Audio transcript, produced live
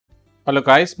Hello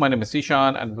guys, my name is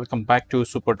Ishan and welcome back to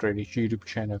Super Trading YouTube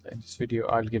channel. In this video,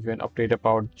 I'll give you an update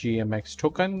about GMX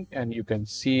token, and you can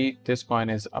see this coin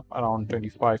is up around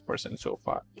 25% so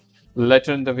far.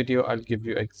 Later in the video, I'll give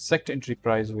you exact entry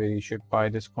price where you should buy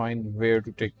this coin, where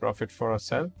to take profit for a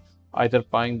sell. Either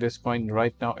buying this coin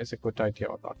right now is a good idea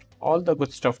or not. All the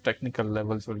good stuff, technical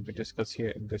levels will be discussed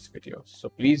here in this video. So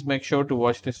please make sure to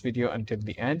watch this video until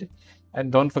the end,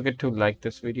 and don't forget to like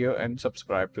this video and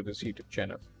subscribe to this YouTube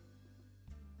channel.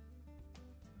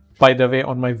 By the way,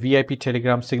 on my VIP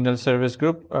Telegram signal service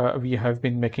group, we have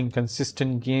been making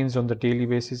consistent gains on the daily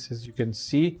basis. As you can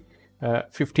see,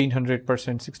 1500%,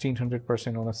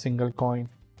 1600% on a single coin,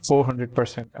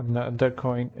 400% on another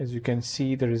coin. As you can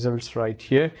see the results right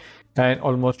here, and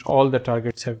almost all the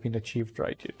targets have been achieved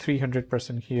right here.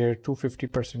 300% here,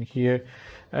 250% here,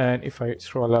 and if I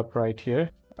scroll up right here,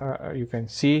 you can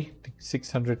see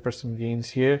 600%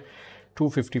 gains here,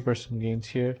 250% gains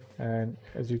here, and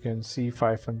as you can see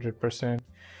 500%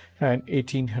 and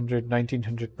 1800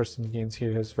 1900% gains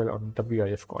here as well on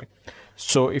WIF coin.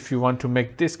 So if you want to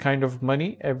make this kind of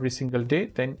money every single day,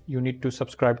 then you need to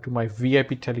subscribe to my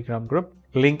VIP Telegram group.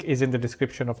 Link is in the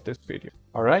description of this video.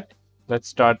 All right, let's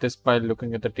start this by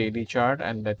looking at the daily chart,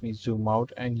 and let me zoom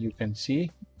out, and you can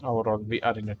see overall we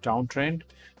are in a downtrend,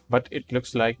 but it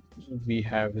looks like we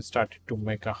have started to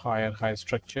make a higher high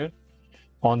structure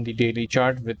on the daily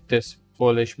chart with this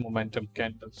bullish momentum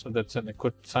candle. So that's a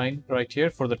good sign right here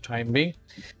for the time being,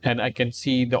 and I can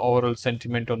see the overall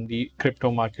sentiment on the crypto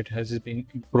market has been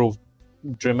improved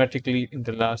dramatically in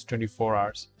the last 24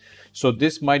 hours. So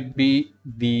this might be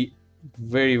the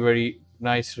very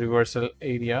nice reversal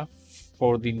area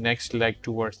for the next leg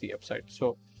towards the upside.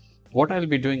 So what I'll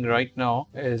be doing right now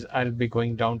is I'll be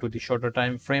going down to the shorter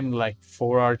time frame like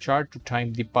 4-hour chart to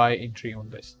time the buy entry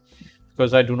on this,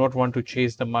 because I do not want to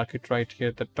chase the market right here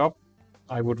at the top.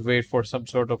 I would wait for some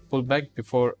sort of pullback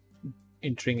before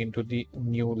entering into the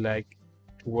new leg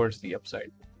towards the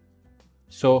upside.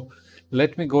 So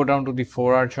let me go down to the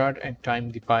 4-hour chart and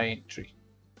time the buy entry.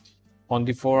 On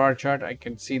the 4-hour chart, I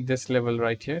can see this level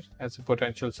right here as a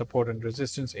potential support and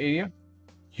resistance area.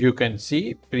 You can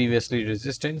see previously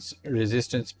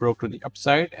resistance broke to the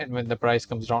upside, and when the price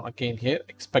comes down again here,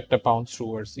 expect a bounce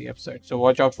towards the upside. So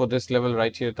watch out for this level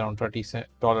right here at around $30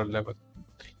 level.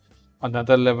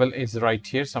 Another level is right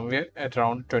here somewhere at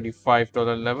around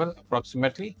 $25 level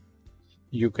approximately.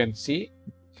 You can see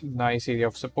nice area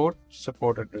of support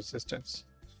and resistance.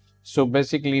 So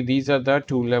basically these are the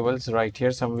two levels right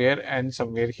here somewhere, and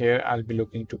somewhere here I'll be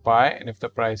looking to buy, and if the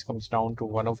price comes down to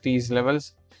one of these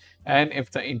levels, and if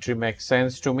the entry makes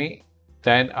sense to me,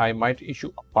 then I might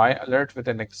issue a buy alert with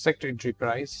an exact entry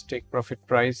price, take profit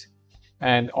price,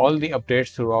 and all the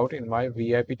updates throughout in my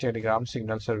VIP Telegram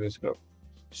signal service group.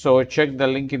 So check the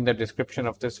link in the description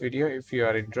of this video if you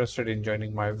are interested in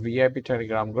joining my VIP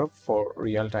Telegram group for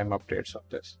real-time updates of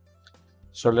this.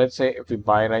 So let's say if we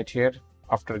buy right here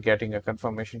after getting a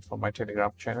confirmation from my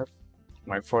Telegram channel,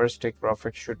 my first take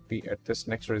profit should be at this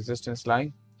next resistance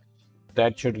line.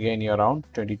 That should gain you around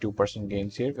 22%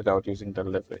 gains here without using the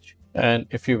leverage. And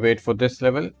if you wait for this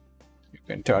level, you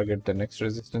can target the next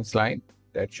resistance line.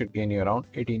 That should gain you around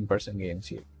 18% gains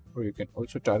here. Or you can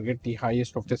also target the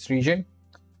highest of this region.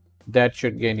 That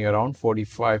should gain you around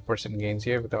 45% gains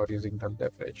here without using the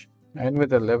leverage. And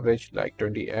with a leverage like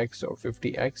 20x or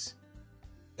 50x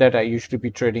that I usually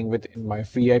be trading with in my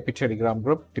VIP Telegram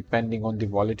group, depending on the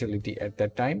volatility at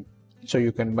that time. So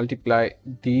you can multiply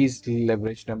these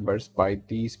leverage numbers by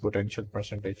these potential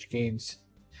percentage gains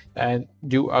and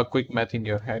do a quick math in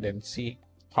your head and see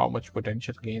how much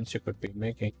potential gains you could be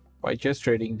making by just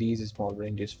trading these small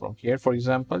ranges from here, for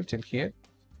example, till here,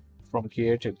 from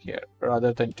here till here,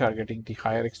 rather than targeting the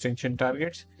higher extension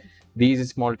targets. These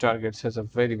small targets has a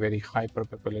very high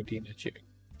probability in achieving,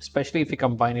 especially if you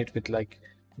combine it with like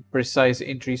precise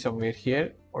entry somewhere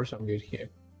here or somewhere here.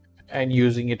 And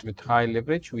using it with high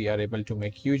leverage, we are able to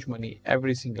make huge money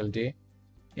every single day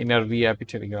in our VIP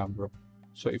Telegram group.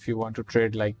 So if you want to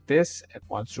trade like this and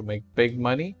wants to make big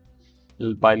money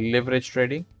by leverage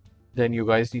trading, then you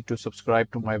guys need to subscribe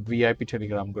to my VIP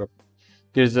Telegram group.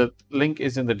 There's a link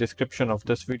is in the description of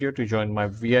this video to join my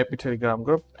VIP Telegram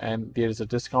group, and there's a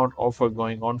discount offer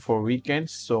going on for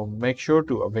weekends, so make sure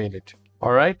to avail it.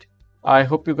 All right, I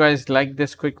hope you guys liked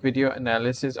this quick video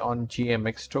analysis on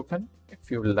GMX token. If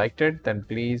you liked it, then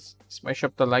please smash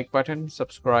up the like button,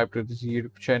 subscribe to this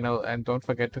YouTube channel, and don't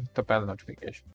forget to hit the bell notification.